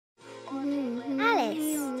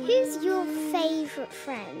favourite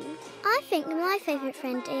friend? I think my favourite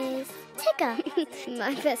friend is Tigger.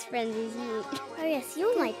 My best friend is you. Oh yes,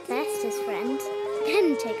 you're my bestest friend.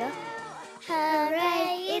 Then Tigger.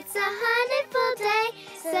 Hooray, it's a wonderful day,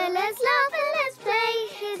 so let's laugh and let's play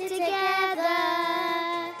here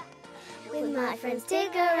together with my friends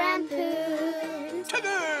Tigger and Pooh.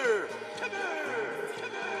 Tigger!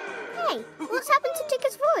 Hey, what's happened to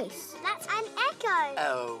Tigger's voice? That's an echo.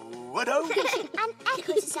 Oh, what-o? An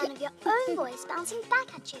echo is the sound of your own voice bouncing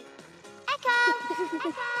back at you. Echo!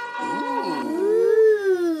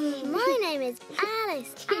 Ooh, my name is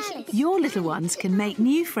Alice. Your little ones can make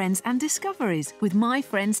new friends and discoveries with My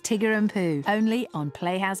Friends Tigger and Pooh, only on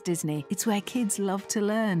Playhouse Disney. It's where kids love to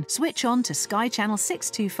learn. Switch on to Sky Channel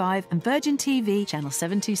 625 and Virgin TV Channel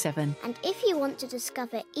 727. And if you want to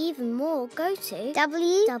discover even more, go to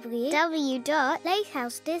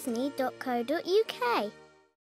www.playhousedisney.co.uk.